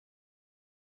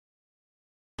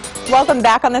Welcome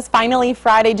back on this finally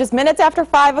Friday, just minutes after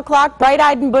 5 o'clock,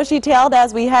 bright-eyed and bushy-tailed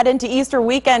as we head into Easter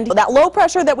weekend. That low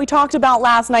pressure that we talked about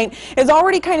last night is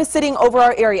already kind of sitting over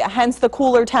our area, hence the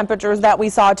cooler temperatures that we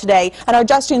saw today. And our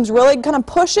gusting's really going to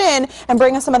push in and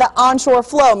bring us some of that onshore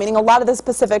flow, meaning a lot of this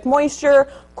Pacific moisture,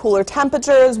 cooler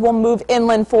temperatures will move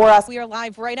inland for us. We are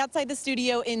live right outside the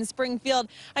studio in Springfield.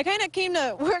 I kind of came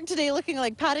to work today looking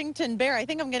like Paddington Bear. I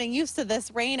think I'm getting used to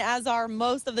this rain, as are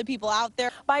most of the people out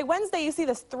there. By Wednesday, you see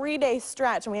this 3-day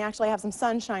stretch, and we actually have some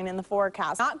sunshine in the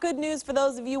forecast. Not good news for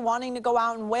those of you wanting to go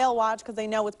out and whale watch, because they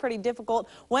know it's pretty difficult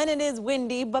when it is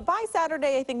windy. But by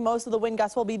Saturday, I think most of the wind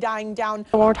gusts will be dying down.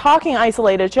 When we're talking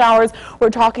isolated showers, we're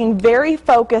talking very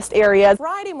focused areas.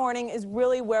 Friday morning is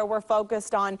really where we're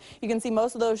focused on. You can see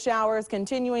most of those showers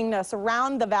continuing to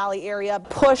surround the valley area,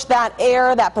 push that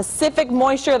air, that Pacific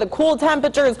moisture, the cool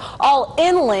temperatures all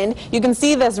inland. You can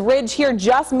see this ridge here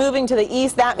just moving to the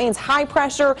east. That means high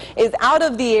pressure is out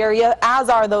of the area, as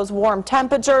are those warm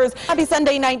temperatures. Happy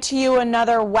Sunday night to you.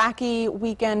 Another wacky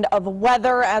weekend of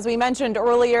weather. As we mentioned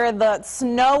earlier, the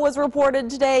snow was reported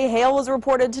today, hail was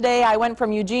reported today. I went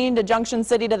from Eugene to Junction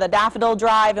City to the Daffodil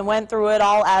Drive and went through it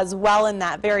all as well in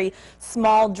that very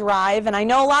small drive. And I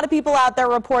know a lot of people out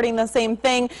there reporting the same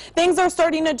thing. Things are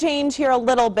starting to change here a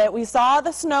little bit. We saw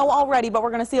the snow already, but we're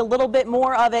going to see a little bit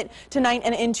more of it tonight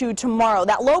and into tomorrow.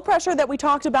 That low pressure that we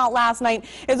talked about last night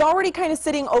is already kind of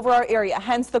sitting over our area,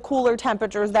 hence the cooler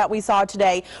temperatures that we saw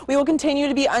today. We will continue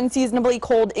to be unseasonably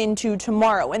cold into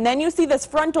tomorrow. And then you see this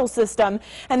frontal system,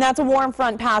 and that's a warm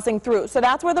front passing through. So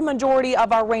that's where the majority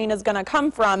of our rain is going to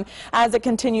come from as it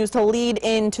continues to lead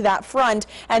into that front.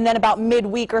 And then about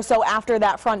midweek or so after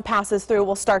that front passes through,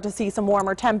 we'll start to see some warmer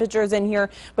temperatures in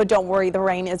here. But don't worry, the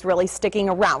rain is really sticking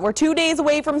around. We're 2 days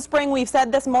away from spring. We've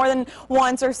said this more than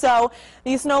once or so.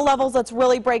 These snow levels, let's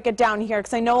really break it down here,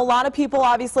 because I know a lot of people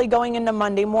obviously going into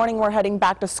Monday morning, we're heading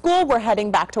back to school, we're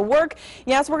heading back to work.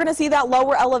 Yes, we're going to see that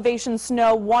lower elevation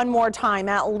snow one more time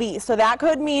at least. So that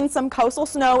could mean some coastal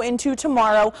snow into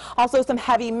tomorrow, also some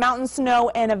heavy mountain snow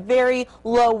and a very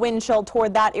low wind chill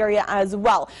toward that area as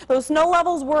well. Those snow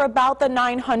levels were about the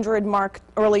 900 mark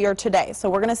earlier today. So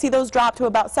we're going to see those drop to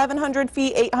about 700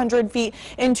 feet, 800 feet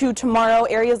into tomorrow.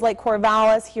 Areas like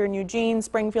Corvallis here in Eugene,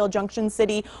 Springfield, Junction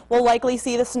City will likely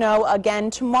see the snow again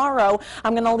tomorrow.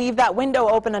 I'm going to leave that window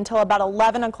open until about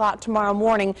 11 o'clock tomorrow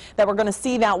morning that we're going to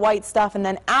see that white stuff. And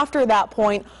then after that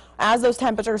point, as those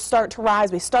temperatures start to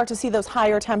rise, we start to see those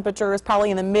higher temperatures,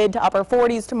 probably in the mid to upper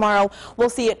 40s tomorrow. We'll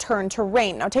see it turn to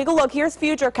rain. Now take a look. Here's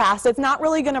Futurecast. It's not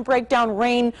really going to break down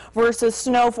rain versus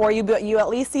snow for you, but you at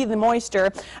least see the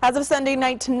moisture. As of Sunday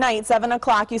night tonight, 7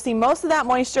 o'clock, you see most of that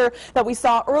moisture that we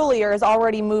saw earlier is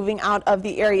already moving out of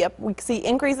the area. We see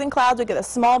increasing clouds. We get a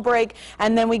small break,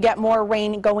 and then we get more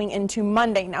rain going into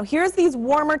Monday. Now here's these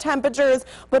warmer temperatures,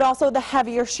 but also the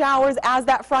heavier showers as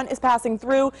that front is passing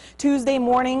through Tuesday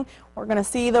morning. We're going to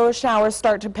see those showers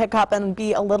start to pick up and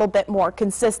be a little bit more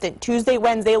consistent. Tuesday,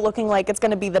 Wednesday looking like it's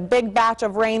going to be the big batch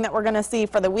of rain that we're going to see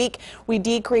for the week. We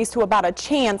decrease to about a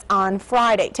chance on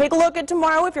Friday. Take a look at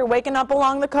tomorrow. If you're waking up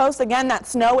along the coast, again, that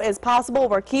snow is possible.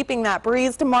 We're keeping that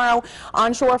breeze tomorrow.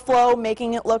 Onshore flow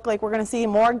making it look like we're going to see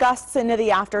more gusts into the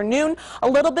afternoon. A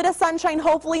little bit of sunshine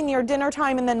hopefully near dinner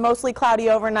time, and then mostly cloudy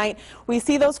overnight. We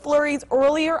see those flurries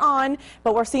earlier on,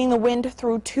 but we're seeing the wind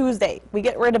through Tuesday. We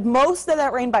get rid of most of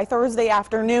that rain by Thursday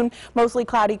afternoon, mostly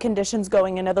cloudy conditions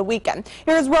going into the weekend.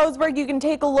 Here's Roseburg. You can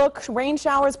take a look. Rain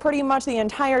showers pretty much the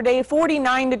entire day,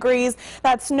 49 degrees.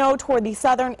 That snow toward the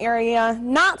southern area,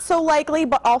 not so likely,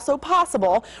 but also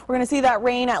possible. We're going to see that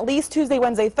rain at least Tuesday,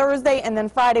 Wednesday, Thursday, and then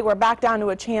Friday we're back down to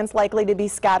a chance likely to be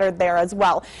scattered there as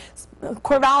well.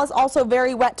 Corvallis also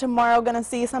very wet tomorrow. Going to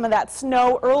see some of that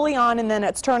snow early on, and then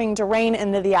it's turning to rain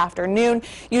into the afternoon.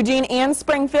 Eugene and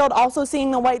Springfield also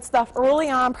seeing the white stuff early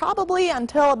on, probably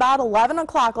until about 11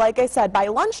 o'clock. Like I said, by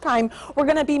lunchtime, we're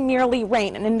going to be merely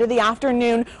rain, and into the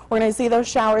afternoon, we're going to see those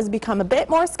showers become a bit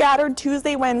more scattered.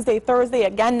 Tuesday, Wednesday, Thursday,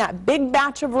 again, that big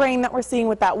batch of rain that we're seeing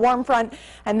with that warm front,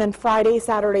 and then Friday,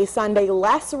 Saturday, Sunday,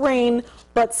 less rain,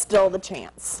 but still the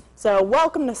chance. So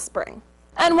welcome to spring.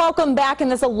 And welcome back in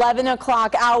this 11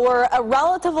 o'clock hour. A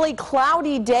relatively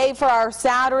cloudy day for our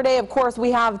Saturday. Of course,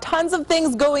 we have tons of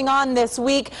things going on this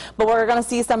week, but we're going to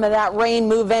see some of that rain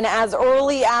move in as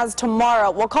early as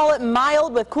tomorrow. We'll call it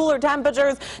mild with cooler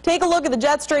temperatures. Take a look at the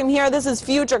jet stream here. This is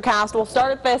Futurecast. We'll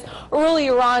start this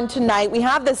earlier on tonight. We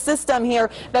have this system here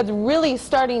that's really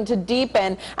starting to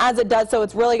deepen as it does, so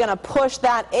it's really going to push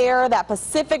that air, that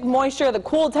Pacific moisture, the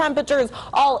cool temperatures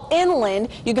all inland.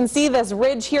 You can see this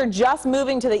ridge here just moving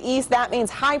moving to the east. That means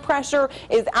high pressure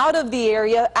is out of the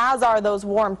area, as are those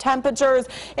warm temperatures.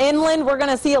 Inland, we're going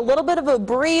to see a little bit of a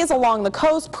breeze along the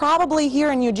coast, probably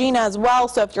here in Eugene as well.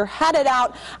 So if you're headed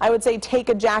out, I would say take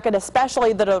a jacket,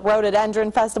 especially the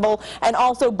Rhododendron Festival, and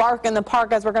also Bark in the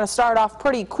Park, as we're going to start off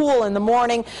pretty cool in the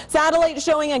morning. Satellite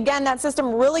showing again that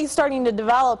system really starting to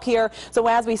develop here. So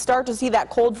as we start to see that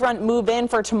cold front move in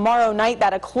for tomorrow night,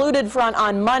 that occluded front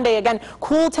on Monday, again,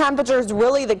 cool temperatures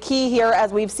really the key here,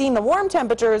 as we've seen the warm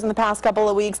temperatures in the past couple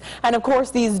of weeks, and of course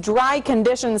these dry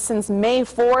conditions since May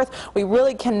 4th. We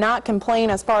really cannot complain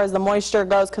as far as the moisture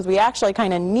goes, because we actually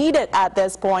kind of need it at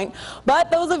this point. But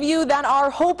those of you that are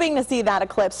hoping to see that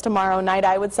eclipse tomorrow night,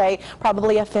 I would say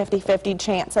probably a 50-50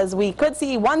 chance, as we could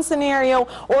see one scenario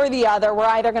or the other. We're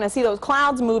either going to see those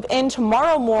clouds move in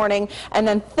tomorrow morning and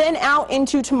then thin out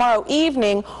into tomorrow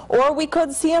evening, or we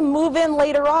could see them move in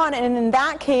later on, and in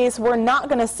that case we're not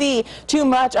going to see too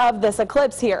much of this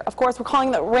eclipse here. Of course, we're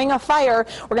calling the ring of fire.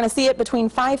 We're going to see it between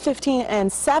 5:15 and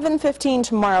 7:15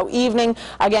 tomorrow evening,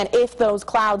 again, if those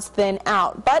clouds thin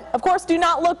out. But of course, do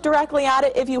not look directly at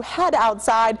it if you head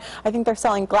outside. I think they're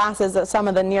selling glasses at some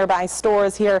of the nearby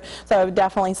stores here, so I would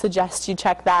definitely suggest you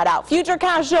check that out.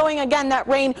 Futurecast showing again that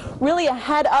rain really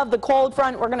ahead of the cold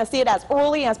front. We're going to see it as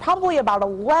early as probably about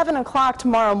 11 o'clock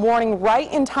tomorrow morning,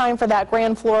 right in time for that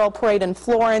Grand Floral Parade in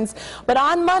Florence. But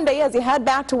on Monday, as you head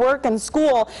back to work and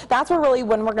school, that's really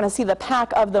when we're going to see the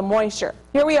pack of the moisture.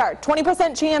 Here we are,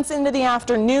 20% chance into the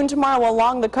afternoon tomorrow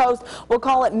along the coast. We'll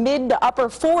call it mid to upper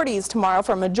 40s tomorrow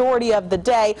for a majority of the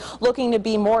day. Looking to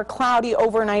be more cloudy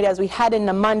overnight as we head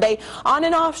into Monday. On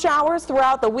and off showers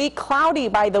throughout the week. Cloudy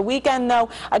by the weekend, though.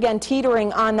 Again,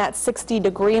 teetering on that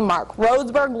 60-degree mark.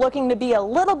 Rosburg looking to be a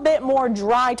little bit more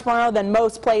dry tomorrow than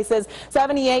most places.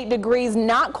 78 degrees,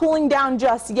 not cooling down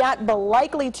just yet, but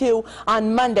likely to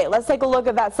on Monday. Let's take a look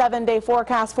at that 7-day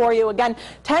forecast for you. Again,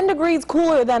 10 degrees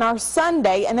cooler than our Sunday.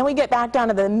 And then we get back down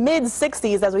to the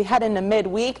mid-60s as we head into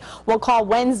midweek. We'll call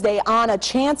Wednesday on a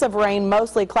chance of rain,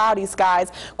 mostly cloudy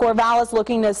skies. Corvallis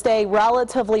looking to stay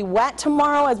relatively wet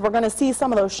tomorrow, as we're going to see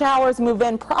some of those showers move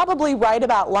in probably right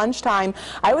about lunchtime.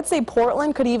 I would say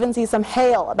Portland could even see some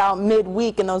hail about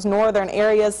midweek in those northern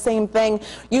areas. Same thing.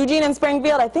 Eugene and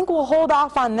Springfield, I think we'll hold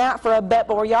off on that for a bit,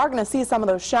 but we are going to see some of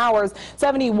those showers.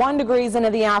 71 degrees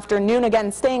into the afternoon.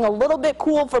 Again, staying a little bit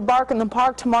cool for Bark in the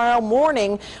Park tomorrow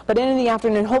morning, but into the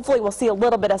afternoon, hopefully we'll see a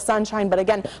little bit of sunshine, but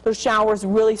again, those showers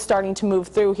really starting to move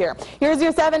through here. Here's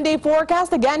your 7-day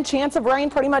forecast. Again, chance of rain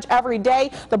pretty much every day.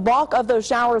 The bulk of those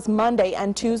showers Monday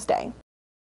and Tuesday.